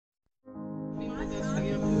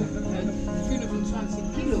wir 25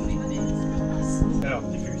 Kilo mitnehmen. Ja,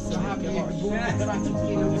 die Füße. Da haben wir gewogen 20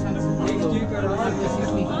 Kilo, 20 Kilo. Das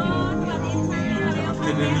ist nicht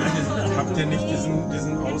Habt ihr nicht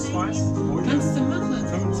diesen Ausweis? Kannst du machen.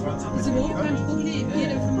 25. Das ist überhaupt kein Problem.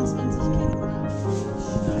 Jeder 25 Kilo.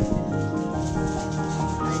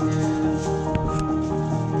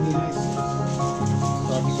 Wie heißt das?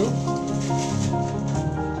 Sagst du?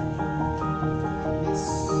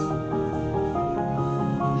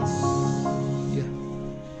 Hier.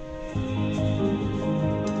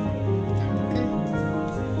 Danke.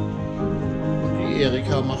 Und die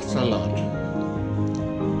Erika macht Salat.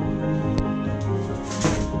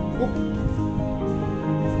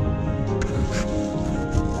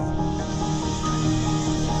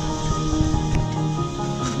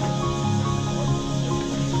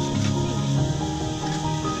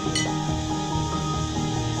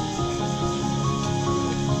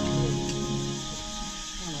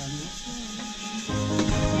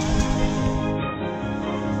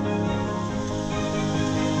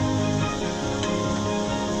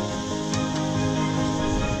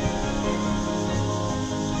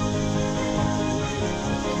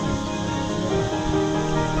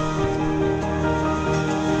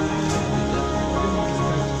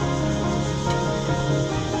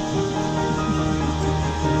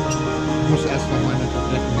 Ich muss erst noch meine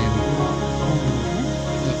Tabletten nehmen.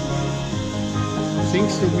 Ja.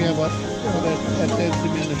 Singst du mir was oder erzählst du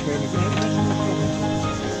mir eine schöne Geschichte?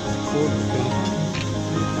 Gut, okay.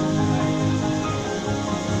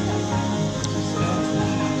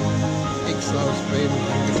 Extra aus Bremen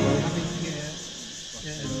eingeflogen.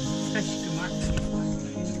 Frech gemacht.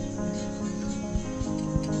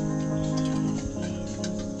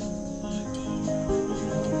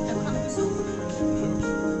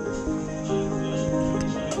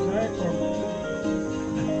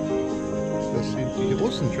 Das sind die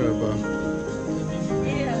Russenschöpfer.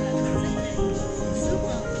 Ja,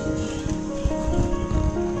 super.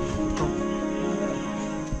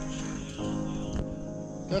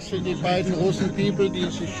 Das sind die beiden Russen-People,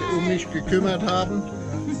 die sich um mich gekümmert haben.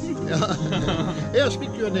 Ja. Ja,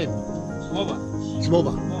 speak your name.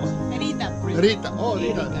 Svoba. Rita. Rita. Oh,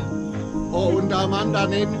 Rita. Oh, und der Mann da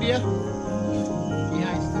neben dir? Wie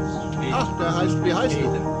heißt das? Ach, der heißt, wie heißt du?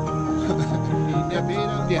 Der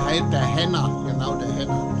Peter? Der Henner, genau, der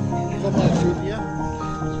Henner. Komm mal zu dir.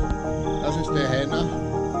 Das ist der Henner.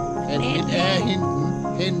 Mit hinten.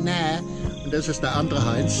 Henner. Und das ist der andere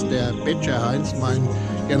Heinz, der Betscher Heinz, mein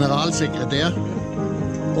Generalsekretär.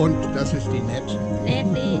 Und das ist die Nett.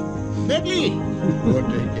 Nettli! Gut,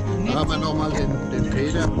 da haben wir nochmal den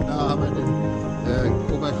Peter, da haben wir den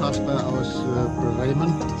Oberkasper aus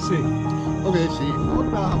Bremen. Okay, Sie.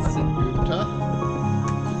 Und da haben wir den Günther.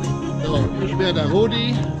 So, ich wäre der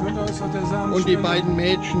Rudi. Und die beiden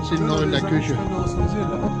Mädchen sind noch in der Küche.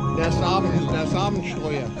 Der Samenstreuer. Der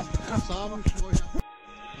Samenstreuer. Also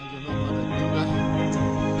nochmal der Günther.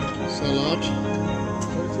 Salat.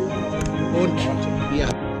 Und ja.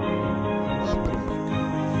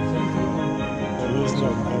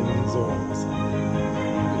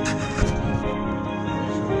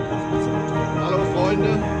 Hallo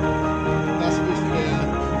Freunde, das ist der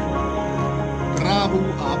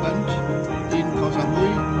BRATWURST-Abend in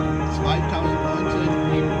Samui 2019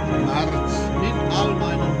 im März mit all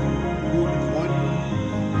meinen guten Freunden,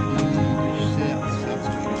 die ich sehr ans Herz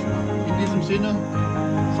geschlossen habe. In diesem Sinne,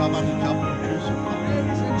 Sawadikap und Tschüss.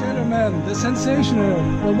 Ladies and gentlemen, the sensational,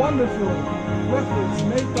 the wonderful waffles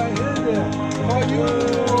made by Hilde for you.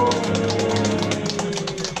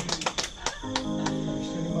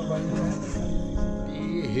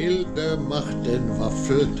 Die Hilde macht den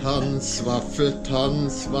Waffeltanz,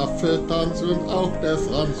 Waffeltanz, Waffeltanz und auch der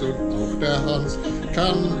Franz und auch der Hans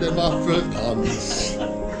kann den Waffeltanz.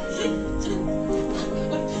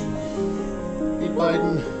 Die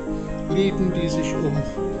beiden Lieben, die sich um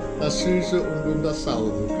das Süße und um das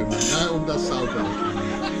Saure kümmern, um das Saubere.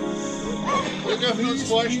 Wir dürfen uns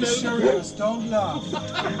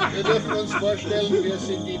vorstellen, wir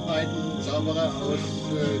sind die beiden Zauberer aus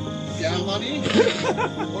Germany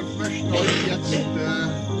und möchten euch jetzt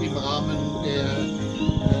im Rahmen der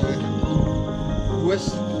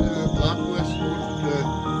Bratwurst und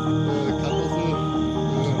Kartoffel.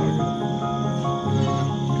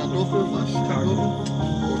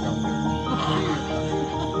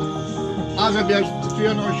 Also wir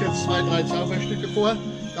führen euch jetzt 2, 3 Zauberstücke vor.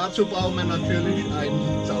 Dazu brauchen wir natürlich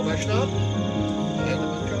einen Zauberstab.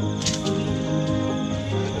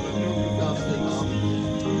 Du darfst den haben.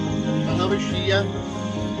 Dann habe ich hier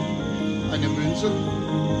eine Münze.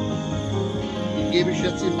 Die gebe ich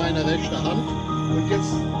jetzt in meine rechte Hand. Und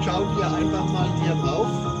jetzt schaut ihr einfach mal hier drauf.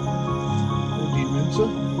 Und die Münze.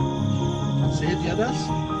 Seht ihr das?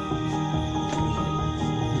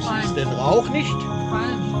 Du siehst den Rauch nicht.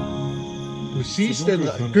 Du siehst den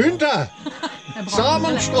Rauch. Günther!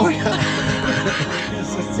 Samensteuer!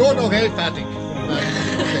 Gut, okay, fertig.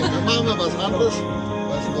 Okay, dann machen wir was anderes,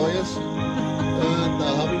 was Neues. Da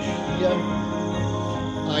habe ich hier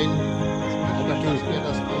dass ihr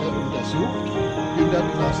das alle untersucht. Günther,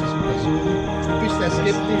 du darfst es untersuchen. Du bist der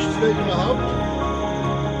skeptischste überhaupt.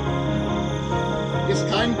 Ist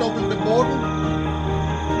kein doppelter Boden.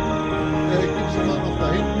 Gibt es immer noch da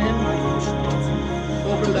hinten hin.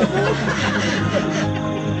 Doppelter Boden.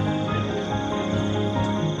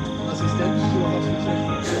 Was ist denn? Du hast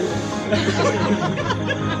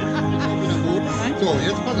doppelter Boden. So,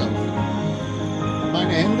 jetzt pass auf.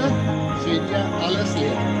 Meine Hände, seht ihr, alles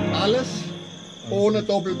leer. Alles ohne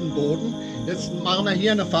doppelten Boden. Jetzt machen wir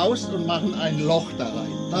hier eine Faust und machen ein Loch da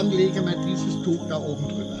rein. Dann legen wir dieses Tuch da oben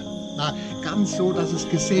drüber. Na, ganz so, dass es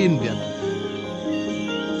gesehen wird.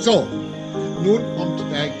 So, nun kommt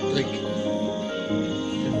der Trick.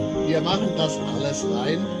 Wir machen das alles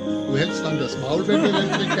rein. Du hältst dann das Maul, wenn du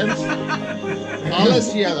den Trick kennst.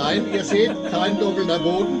 Alles hier rein. Ihr seht, kein doppelter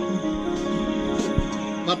Boden.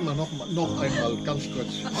 Warte mal, noch einmal, ganz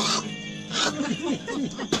kurz.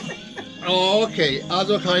 Okay,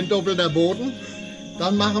 also kein doppelter Boden.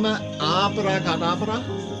 Dann machen wir Abracadabra.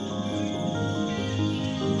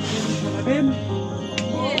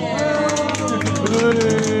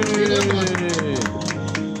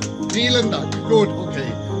 Vielen Dank. Gut,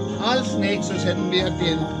 okay. Als nächstes hätten wir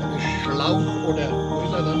den Schlauch oder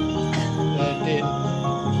den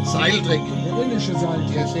Seiltrick. Der indische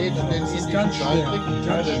Seiltrick. Ihr seht den indischen Seiltrick.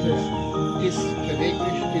 Ganz schwer. Ist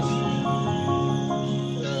beweglich, ist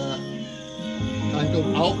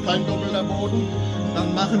auch kein doppelter Boden.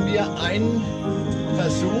 Dann machen wir einen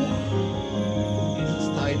Versuch, dieses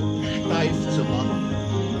Teil steif zu machen.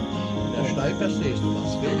 Wenn der steif verstehst du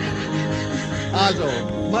was will. Also,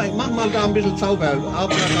 mach mal da ein bisschen Zauber.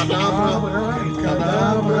 Abracadabra,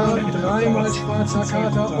 dreimal schwarzer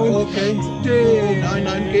Kater und okay. den.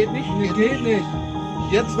 Nein, geht nicht. Geht nicht.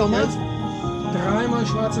 Jetzt nochmal. Dreimal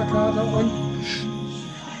schwarzer Kater und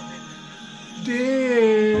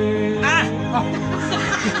den.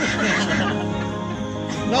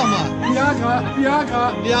 Nochmal. Viagra.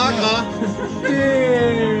 Viagra.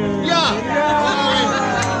 Den. Ja.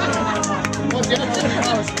 Und jetzt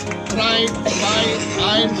 3, 2,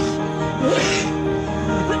 1.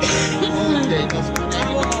 Okay, das war der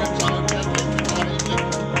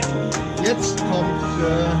Jetzt kommt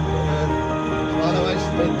normalerweise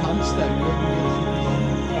der Tanz der Jürgen.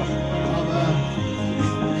 Aber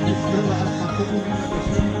ich will mal erst mal gucken, wie wir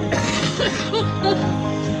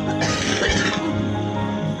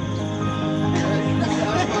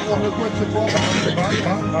das noch eine kurze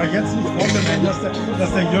Vorbereitung. War jetzt nicht vorgesehen,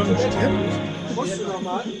 dass der Jürgen stirbt? Musst du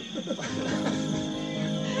nochmal?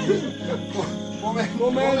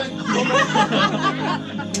 Moment.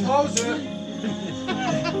 Pause.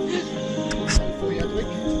 Feuerdruck.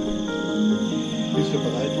 Bist du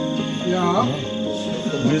bereit? Ja.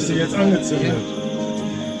 Wirst du jetzt angezündet?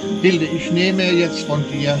 Hilde, ich nehme jetzt von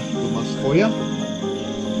dir, du machst Feuer.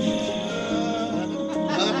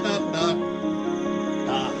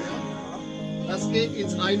 Da. Das geht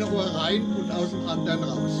ins eine Ohr rein und aus dem anderen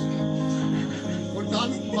raus. Und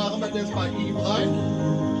dann machen wir das bei ihm rein.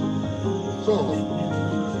 So.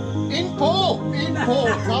 In Po,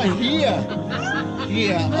 mal hier.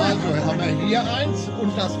 Hier, also haben wir hier eins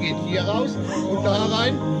und das geht hier raus und da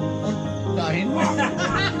rein und dahin.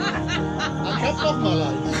 Dann kommt noch mal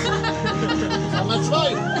eins. Jetzt haben wir zwei.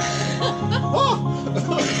 Oh.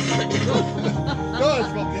 So,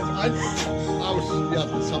 jetzt kommt jetzt eins aus. Ja,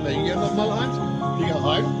 das haben wir hier noch mal eins. Hier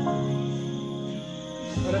rein.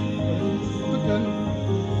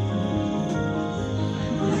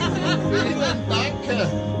 Vielen Dank.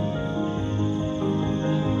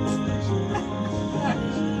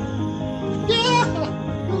 Ja!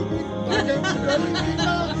 Danke.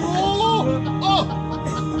 Oh! Oh!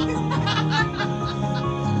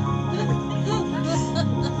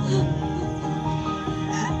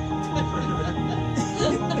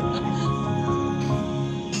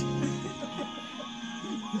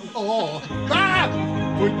 Oh! Ah!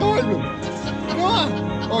 Und Teufel! Ja!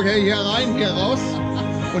 Okay, hier rein, hier raus.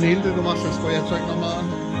 Und Hilde, du machst das Feuerzeug nochmal an.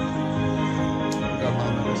 Und dann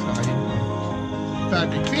machen wir das da hinten.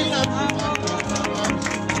 Fertig. Vielen herzlichen Dank.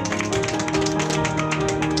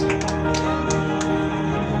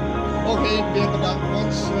 Okay, wir bedanken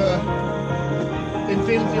uns.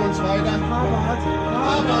 Empfehlen Sie uns weiter. Harvard.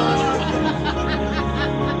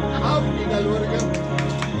 Auf Wiedersehen.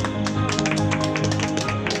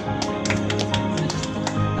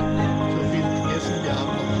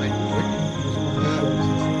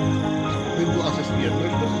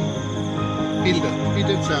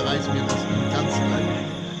 reißen wir das in ganz klein.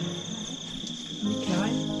 Wie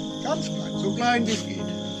klein? Ganz klein, so klein wie es geht.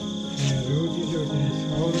 Der Rudi, du, der ist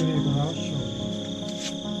voll eine Überraschung.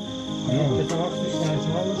 Ich hab gedacht, ich weiß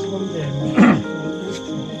alles von dem.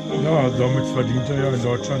 Ja, damit verdient er ja in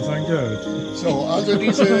Deutschland sein Geld. So, also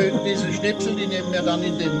diese Schnipsel, die nehmen wir dann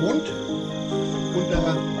in den Mund. Und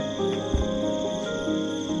na?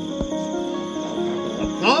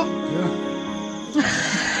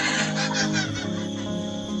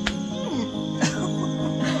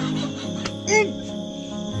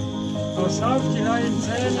 Pass auf die neuen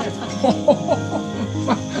Zähne.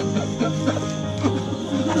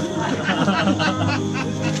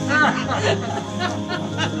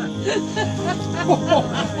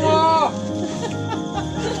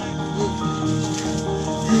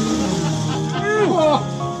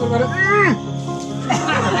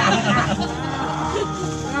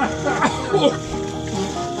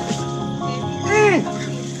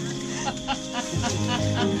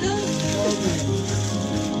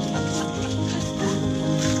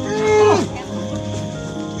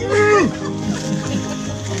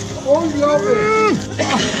 Unglaublich!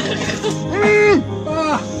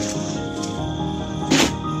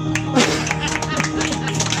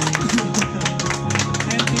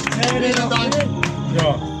 Vielen Dank!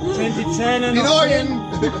 Ja, Sind die Zähne Die noch neuen!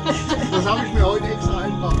 Das habe ich mir heute extra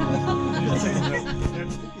einfach.